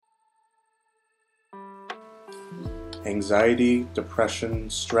anxiety, depression,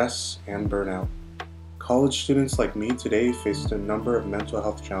 stress, and burnout. College students like me today face a number of mental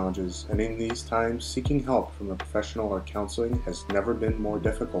health challenges, and in these times, seeking help from a professional or counseling has never been more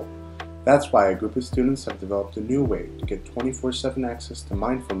difficult. That's why a group of students have developed a new way to get 24/7 access to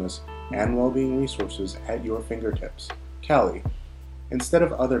mindfulness and well-being resources at your fingertips. Callie. Instead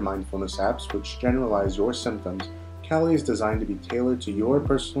of other mindfulness apps which generalize your symptoms, Callie is designed to be tailored to your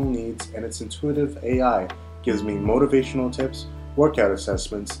personal needs, and its intuitive AI gives me motivational tips, workout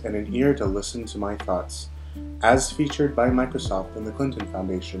assessments, and an ear to listen to my thoughts. As featured by Microsoft and the Clinton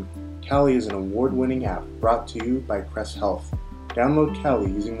Foundation, Callie is an award-winning app brought to you by Cress Health. Download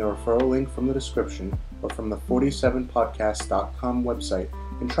Callie using the referral link from the description or from the 47podcast.com website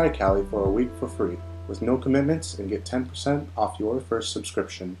and try Callie for a week for free with no commitments and get 10% off your first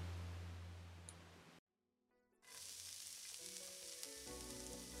subscription.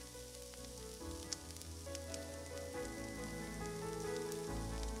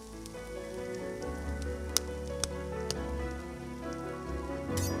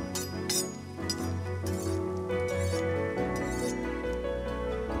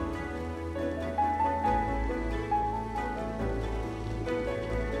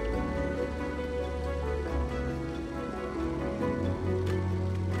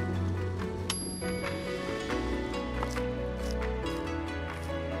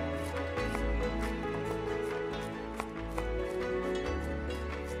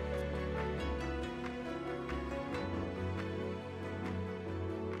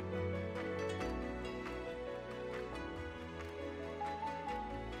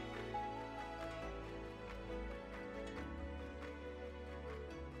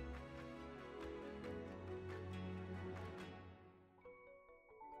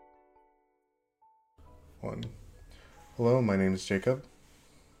 One. Hello, my name is Jacob.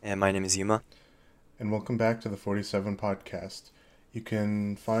 And my name is Yuma. And welcome back to the 47 podcast. You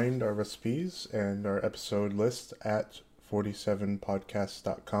can find our recipes and our episode list at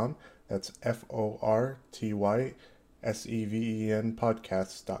 47podcast.com. That's FORTYSEVEN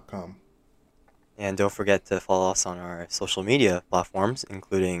podcasts.com. And don't forget to follow us on our social media platforms,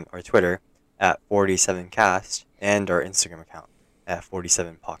 including our Twitter at 47cast and our Instagram account at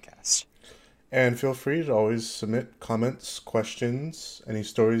 47podcast. And feel free to always submit comments, questions, any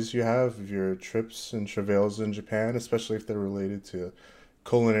stories you have of your trips and travails in Japan, especially if they're related to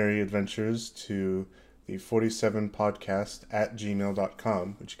culinary adventures, to the 47podcast at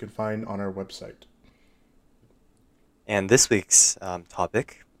gmail.com, which you can find on our website. And this week's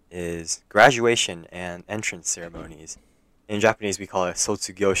topic is graduation and entrance ceremonies. In Japanese, we call it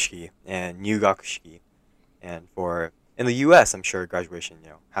Sotsugoshiki and Nyugakushiki. And in the U.S., I'm sure graduation,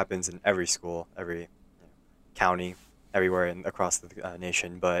 happens in every school, every county, everywhere across the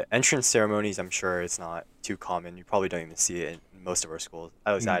nation. But entrance ceremonies, I'm sure it's not too common. You probably don't even see it in most of our schools.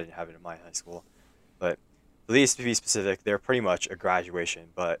 At least I didn't have it in my high school. But at least to be specific, they're pretty much a graduation,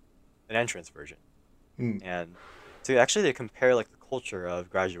 but an entrance version. And to compare like the culture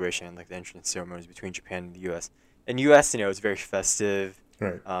of graduation and like the entrance ceremonies between Japan and the U.S. In U.S., it's very festive.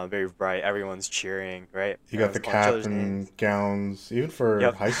 Right. Very bright. Everyone's cheering, right? You got the cap and gowns. Even for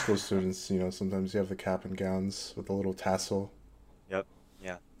high school students, sometimes you have the cap and gowns with a little tassel. Yep.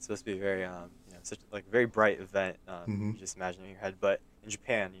 Yeah. It's supposed to be very, such like very bright event. You just imagine it in your head. But in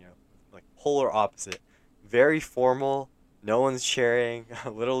Japan, like polar opposite. Very formal. No one's cheering.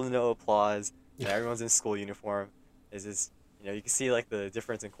 Little to no applause. And everyone's in school uniform. It's just, you can see like the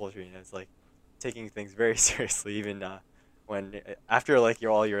difference in culture. It's like taking things very seriously, even when after like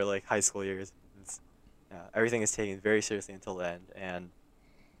all your like high school years, everything is taken very seriously until the end. And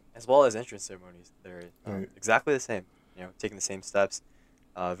as well as entrance ceremonies, they're exactly the same. Taking the same steps,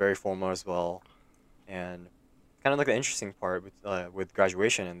 very formal as well. And kind of like the interesting part with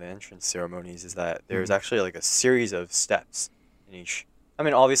graduation and the entrance ceremonies is that there's actually like a series of steps in each. I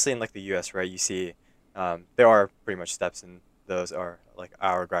mean, obviously in like the U.S., right? You see, there are pretty much steps, and those are like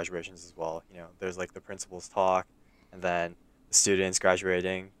our graduations as well. There's like the principal's talk, and then the students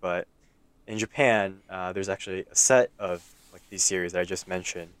graduating. But in Japan, there's actually a set of like these series that I just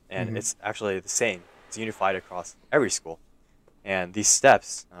mentioned, and it's actually the same. It's unified across every school. And these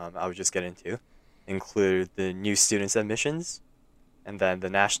steps, I would just get into, include the new students' admissions, and then the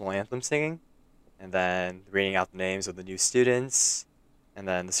national anthem singing, and then reading out the names of the new students, and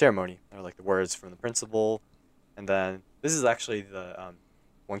then the ceremony, or like the words from the principal, and then this is actually the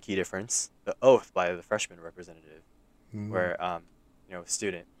one key difference: the oath by the freshman representative, where a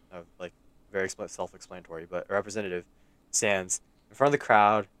student of like very self-explanatory, but a representative stands in front of the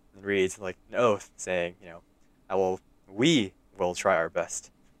crowd and reads like an oath saying, we will try our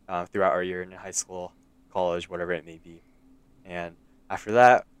best throughout our year in high school college, whatever it may be. And after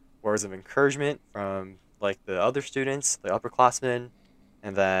that, words of encouragement from like the other students, the upperclassmen,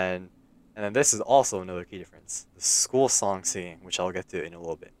 and then this is also another key difference: the school song singing, which I'll get to in a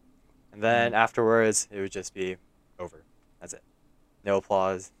little bit. And then afterwards, it would just be over. That's it. No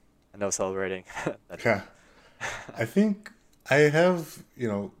applause, and no celebrating. That's Yeah. I think I have,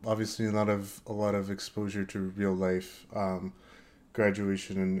 obviously a lot of exposure to real life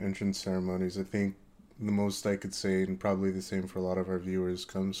graduation and entrance ceremonies. I think the most I could say, and probably the same for a lot of our viewers,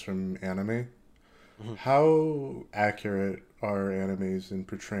 comes from anime. Mhm. How accurate are animes in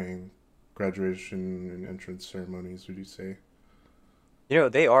portraying graduation and entrance ceremonies, would you say?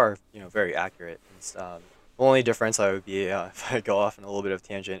 They are, very accurate. The only difference I would be, if I go off on a little bit of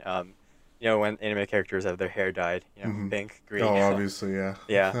tangent, when anime characters have their hair dyed, Mm-hmm. pink, green. Oh, obviously, yeah.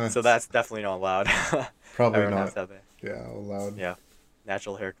 Yeah, so That's that's definitely not allowed. probably Everyone has not, to have a, yeah, allowed. yeah,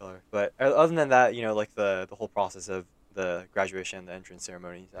 natural hair color. But other than that, like the whole process of the graduation, the entrance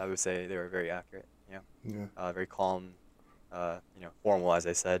ceremonies, I would say they were very accurate. Yeah. Very calm, formal, as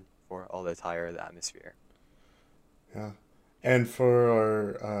I said, for all the attire, the atmosphere. Yeah. And for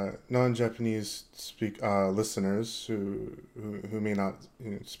our non-Japanese speak listeners who may not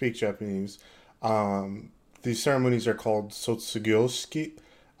speak Japanese, these ceremonies are called Sotsugyoushiki.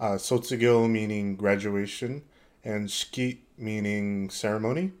 Sotsugyou meaning graduation, and shiki meaning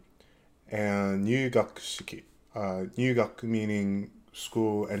ceremony, and Nyugakushiki. Nyugaku meaning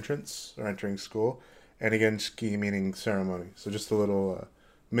school entrance or entering school, and again shiki meaning ceremony. So just a little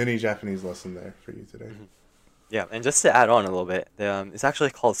mini Japanese lesson there for you today. Mhm. Yeah, and just to add on a little bit, it's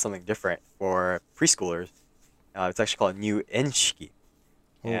actually called something different for preschoolers. It's actually called New Enshiki.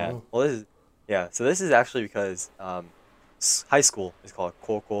 Oh And wow. well, yeah, so this is actually because high school is called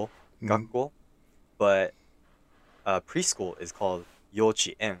Koko Mm-hmm. Gakko, but preschool is called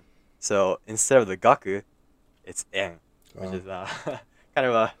Yochien. So instead of the Gaku, it's En, which is kind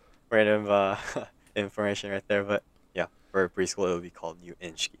of a random information right there. But yeah, for preschool, it would be called New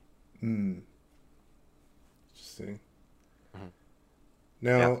Enshiki. Mm, interesting. Hmm.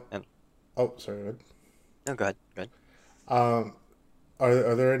 Yeah, Now, and oh, sorry. Ed. no, go ahead, go ahead. Um,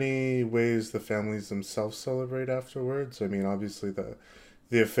 are there any ways the families themselves celebrate afterwards? I mean, obviously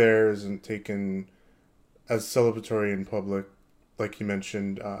the affair isn't taken as celebratory in public, like you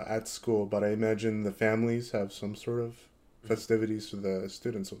mentioned at school, but I imagine the families have some sort of Mhm. festivities for the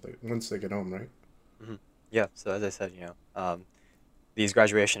students once they get home, right? Mhm. Yeah, so as I said, these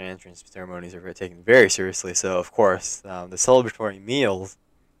graduation and entrance ceremonies are taken very seriously. So, of course, the celebratory meals,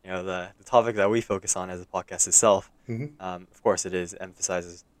 the topic that we focus on as a podcast itself, Mm-hmm. of course, it is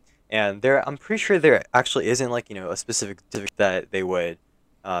emphasizes. And I'm pretty sure there actually isn't like, a specific dish that they would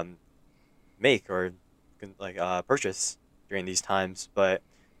um, make or like purchase during these times. But,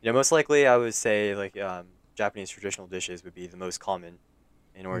 most likely I would say like Japanese traditional dishes would be the most common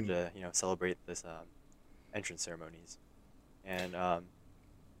in order to, celebrate this entrance ceremonies. And yeah.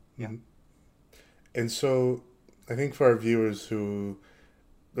 Mm-hmm. And so, I think for our viewers who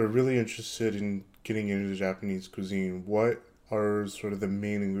are really interested in getting into the Japanese cuisine, what are sort of the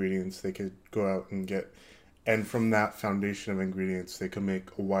main ingredients they could go out and get? And from that foundation of ingredients, they can make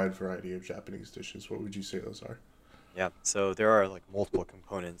a wide variety of Japanese dishes. What would you say those are? Yeah, so there are like multiple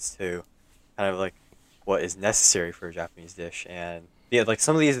components to kind of like what is necessary for a Japanese dish, and yeah, like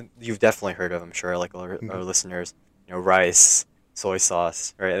some of these you've definitely heard of, I'm sure, like our Mm-hmm. listeners, rice, soy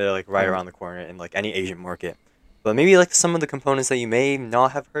sauce, right? They're like right Right. around the corner in like any Asian market. But maybe like some of the components that you may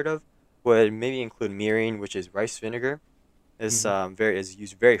not have heard of would maybe include mirin, which is rice vinegar. This Mm-hmm. very is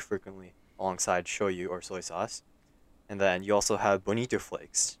used very frequently alongside shoyu or soy sauce, and then you also have bonito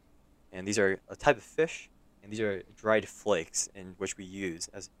flakes, and these are a type of fish, and these are dried flakes in which we use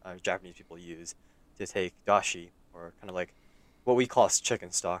as Japanese people use to take dashi, or kind of like what we call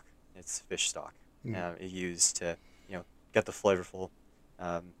chicken stock. It's fish stock. Mm-hmm. It used to get the flavorful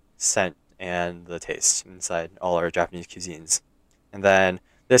scent and the taste inside all our Japanese cuisines. And then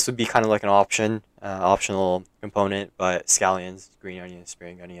this would be kind of like an optional component, but scallions, green onions,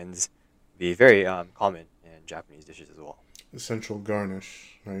 spring onions, be very common in Japanese dishes as well. Essential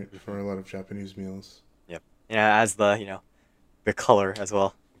garnish, right, Hmm. for a lot of Japanese meals. Yep. Yeah, as the color as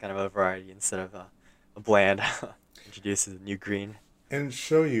well, kind of a variety instead of a bland introduces a new green. And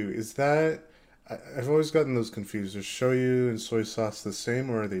shoyu, is that. I've always gotten those confused. Is shoyu and soy sauce the same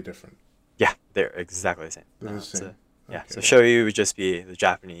or are they different? Yeah, they're exactly the same. They're the same. Yeah, so Okay, shoyu would just be the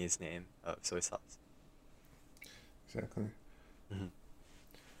Japanese name of soy sauce. exactly. Hmm.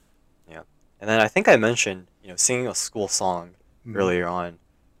 Yeah, and then I think I mentioned singing a school song Mm-hmm. earlier on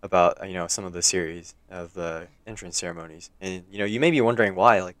about some of the series of the entrance ceremonies, and you may be wondering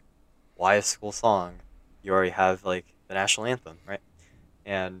why a school song. you already have like the national anthem, right?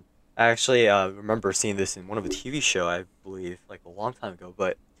 And I actually remember seeing this in one of the TV show, I believe, like a long time ago.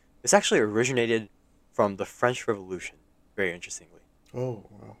 But this actually originated from the French Revolution, very interestingly. Oh,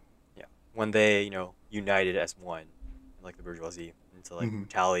 wow. Yeah, when they united as one, like the bourgeoisie, and to like Mm-hmm.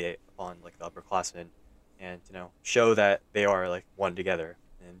 retaliate upon like the upperclassmen, and show that they are like one together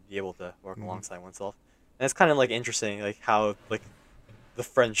and be able to work Mm-hmm. alongside oneself. And it's kind of like interesting, like how like the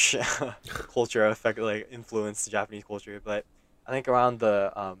French culture like influenced the Japanese culture. But I think around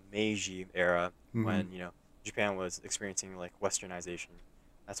the Meiji era, Mm-hmm. when Japan was experiencing like Westernization,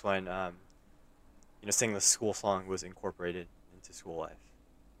 that's when singing the school song was incorporated into school life.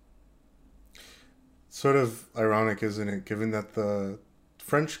 Sort of ironic, isn't it? Given that the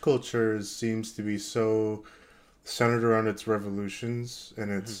French culture seems to be so centered around its revolutions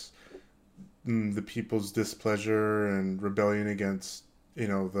and Hmm. its the people's displeasure and rebellion against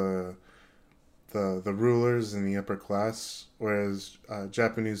the rulers and the upper class, whereas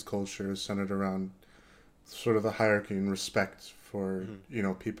Japanese culture is centered around sort of the hierarchy and respect for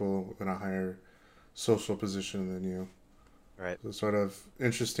Hmm. people in a higher social position than you. Right. So sort of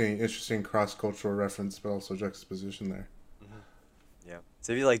interesting cross cultural reference, but also juxtaposition there. Hmm. Yeah.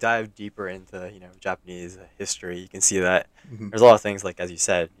 So if you like dive deeper into Japanese history, you can see that Mm-hmm. there's a lot of things like as you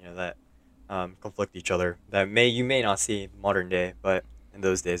said, that conflict each other that you may not see modern day, but in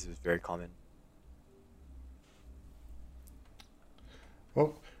those days it was very common.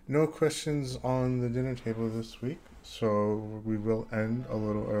 Well, no questions on the dinner table this week, so we will end a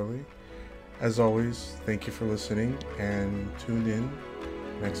little early. As always, thank you for listening and tune in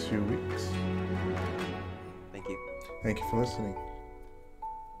next few weeks. Thank you. Thank you for listening.